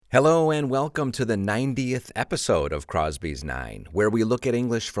Hello and welcome to the 90th episode of Crosby's Nine, where we look at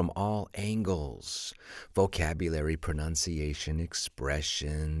English from all angles. Vocabulary, pronunciation,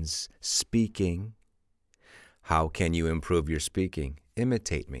 expressions, speaking. How can you improve your speaking?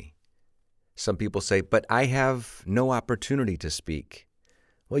 Imitate me. Some people say, but I have no opportunity to speak.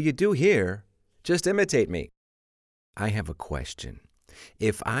 Well, you do here. Just imitate me. I have a question.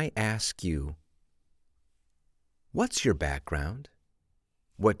 If I ask you, what's your background?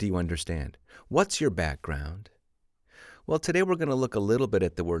 What do you understand? What's your background? Well, today we're going to look a little bit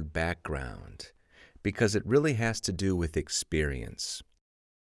at the word background because it really has to do with experience.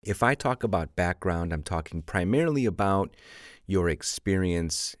 If I talk about background, I'm talking primarily about your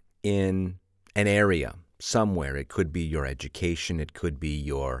experience in an area, somewhere. It could be your education, it could be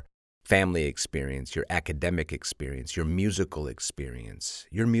your family experience, your academic experience, your musical experience,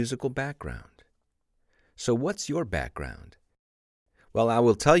 your musical background. So what's your background? Well, I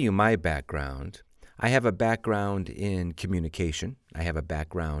will tell you my background. I have a background in communication. I have a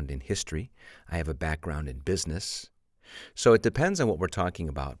background in history. I have a background in business. So it depends on what we're talking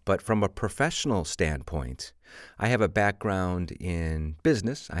about. But from a professional standpoint, I have a background in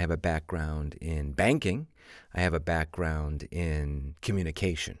business. I have a background in banking. I have a background in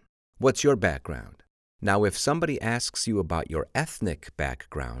communication. What's your background? Now, if somebody asks you about your ethnic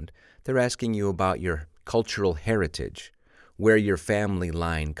background, they're asking you about your cultural heritage, where your family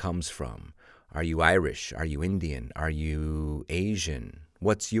line comes from. Are you Irish? Are you Indian? Are you Asian?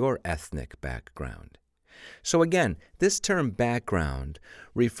 What's your ethnic background? So again, this term background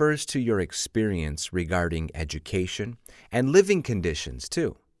refers to your experience regarding education and living conditions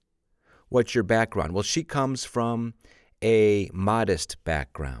too. What's your background? Well, she comes from a modest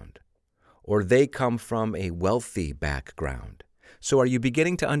background, or they come from a wealthy background. So are you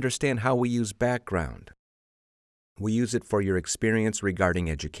beginning to understand how we use background? We use it for your experience regarding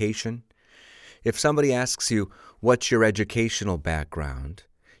education. If somebody asks you, what's your educational background?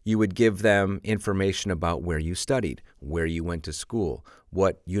 You would give them information about where you studied, where you went to school,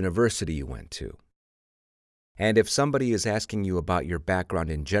 what university you went to. And if somebody is asking you about your background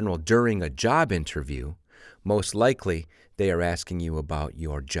in general during a job interview, most likely they are asking you about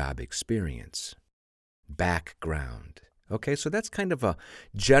your job experience. Background. Okay, so that's kind of a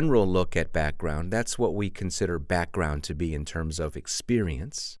general look at background. That's what we consider background to be in terms of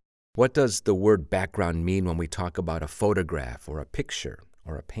experience. What does the word background mean when we talk about a photograph or a picture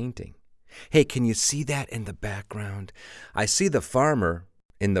or a painting? Hey, can you see that in the background? I see the farmer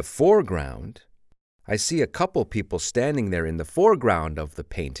in the foreground. I see a couple people standing there in the foreground of the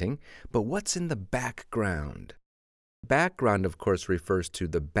painting, but what's in the background? Background, of course, refers to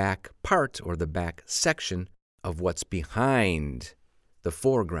the back part or the back section of what's behind the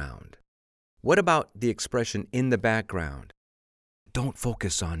foreground. What about the expression in the background? Don't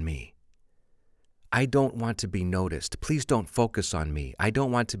focus on me. I don't want to be noticed. Please don't focus on me. I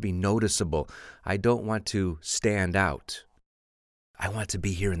don't want to be noticeable. I don't want to stand out. I want to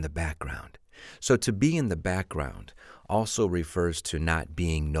be here in the background. So to be in the background also refers to not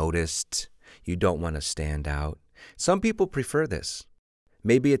being noticed. You don't want to stand out. Some people prefer this.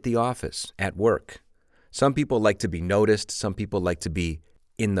 Maybe at the office, at work. Some people like to be noticed. Some people like to be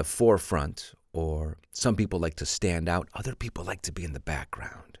in the forefront, or some people like to stand out. Other people like to be in the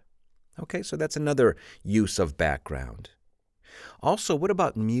background. Okay, so that's another use of background. Also, what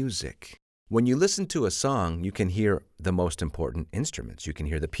about music? When you listen to a song, you can hear the most important instruments. You can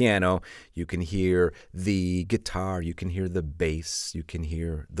hear the piano, you can hear the guitar, you can hear the bass, you can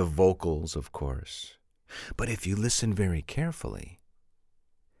hear the vocals, of course. But if you listen very carefully,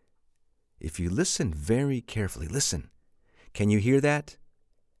 listen. Can you hear that?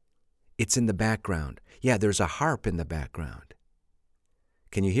 It's in the background. Yeah, there's a harp in the background.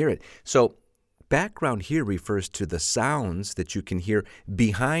 Can you hear it? So, background here refers to the sounds that you can hear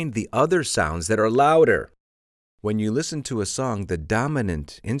behind the other sounds that are louder. When you listen to a song, the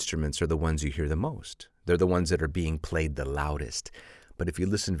dominant instruments are the ones you hear the most. They're the ones that are being played the loudest. But if you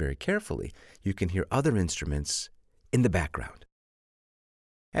listen very carefully, you can hear other instruments in the background.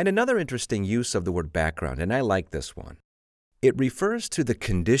 And another interesting use of the word background, and I like this one, it refers to the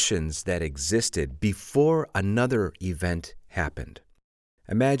conditions that existed before another event happened.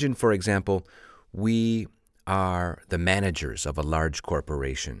 Imagine, for example, we are the managers of a large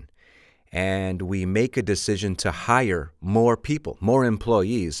corporation, and we make a decision to hire more people, more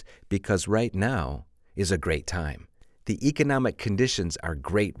employees, because right now is a great time. The economic conditions are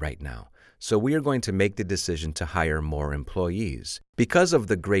great right now. So we are going to make the decision to hire more employees because of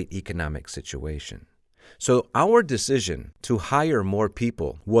the great economic situation. So our decision to hire more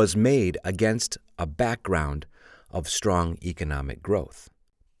people was made against a background of strong economic growth.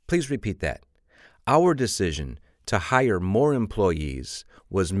 Please repeat that. Our decision to hire more employees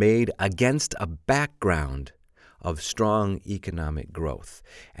was made against a background of strong economic growth.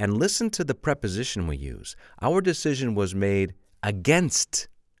 And listen to the preposition we use. Our decision was made against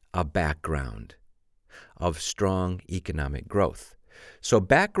a background of strong economic growth. So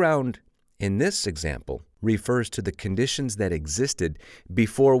background in this example refers to the conditions that existed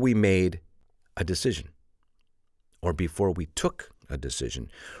before we made a decision or before we took a decision.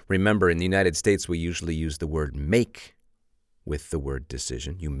 Remember, in the United States, we usually use the word make with the word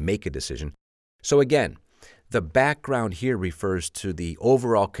decision. You make a decision. So again, the background here refers to the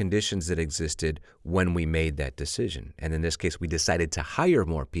overall conditions that existed when we made that decision. And in this case, we decided to hire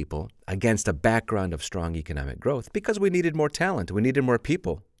more people against a background of strong economic growth because we needed more talent. We needed more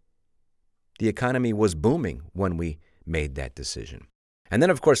people. The economy was booming when we made that decision. And then,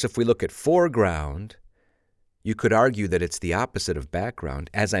 of course, if we look at foreground, you could argue that it's the opposite of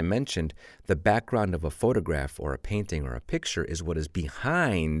background. As I mentioned, the background of a photograph or a painting or a picture is what is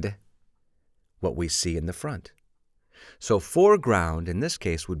behind what we see in the front. So foreground, in this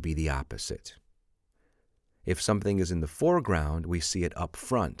case, would be the opposite. If something is in the foreground, we see it up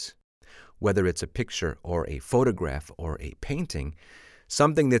front. Whether it's a picture or a photograph or a painting,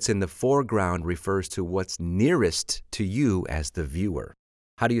 something that's in the foreground refers to what's nearest to you as the viewer.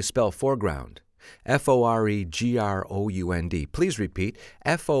 How do you spell foreground? F-O-R-E-G-R-O-U-N-D. Please repeat.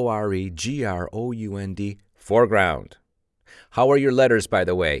 F-O-R-E-G-R-O-U-N-D. Foreground. How are your letters, by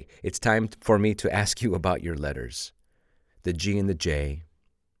the way? It's time for me to ask you about your letters. The G and the J,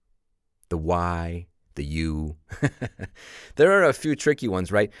 the Y, the U. There are a few tricky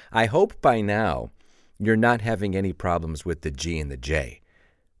ones, right? I hope by now you're not having any problems with the G and the J.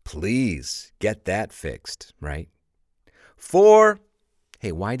 Please get that fixed, right? For.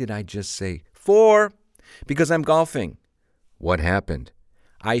 Hey, why did I just say for? Because I'm golfing. What happened?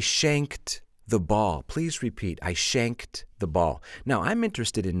 I shanked the ball. Please repeat. I shanked the ball. Now, I'm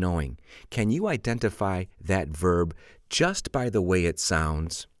interested in knowing, can you identify that verb just by the way it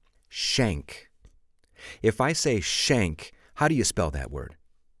sounds? Shank. If I say shank, how do you spell that word?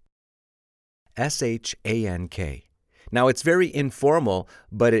 S-H-A-N-K. Now, it's very informal,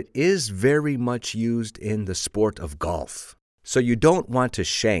 but it is very much used in the sport of golf. So you don't want to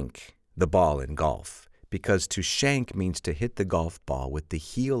shank the ball in golf, because to shank means to hit the golf ball with the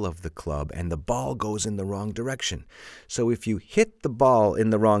heel of the club and the ball goes in the wrong direction. So if you hit the ball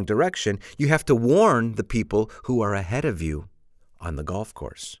in the wrong direction, you have to warn the people who are ahead of you on the golf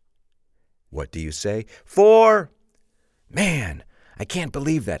course. What do you say? For. Man, I can't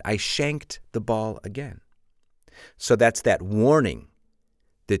believe that. I shanked the ball again. So that's that warning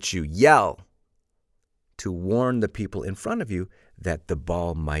that you yell to warn the people in front of you that the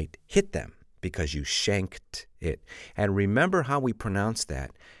ball might hit them because you shanked it. And remember how we pronounced that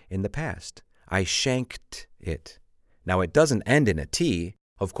in the past. I shanked it. Now, it doesn't end in a T.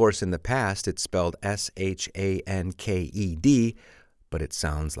 Of course, in the past, it's spelled S-H-A-N-K-E-D, but it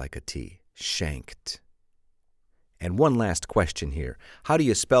sounds like a T. Shanked. And one last question here. How do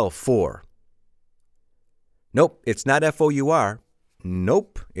you spell for? Nope, it's not F-O-U-R.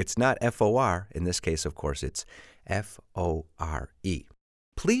 Nope, it's not F-O-R. In this case, of course, it's F-O-R-E.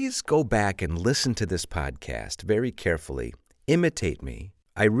 Please go back and listen to this podcast very carefully. Imitate me.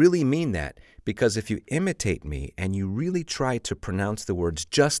 I really mean that, because if you imitate me and you really try to pronounce the words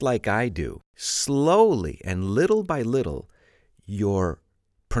just like I do, slowly and little by little, your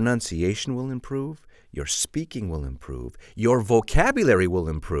pronunciation will improve, your speaking will improve, your vocabulary will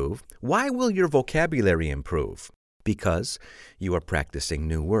improve. Why will your vocabulary improve? Because you are practicing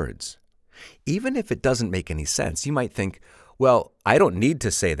new words. Even if it doesn't make any sense, you might think, well, I don't need to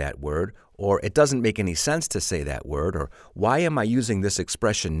say that word, or it doesn't make any sense to say that word, or why am I using this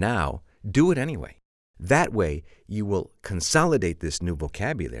expression now? Do it anyway. That way, you will consolidate this new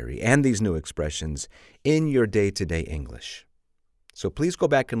vocabulary and these new expressions in your day-to-day English. So please go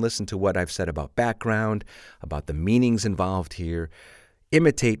back and listen to what I've said about background, about the meanings involved here.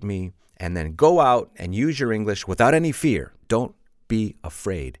 Imitate me, and then go out and use your English without any fear. Don't be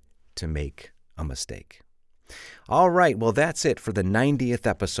afraid to make a mistake. All right, well, that's it for the 90th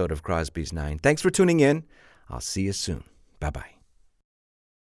episode of Crosby's 9. Thanks for tuning in. I'll see you soon. Bye-bye.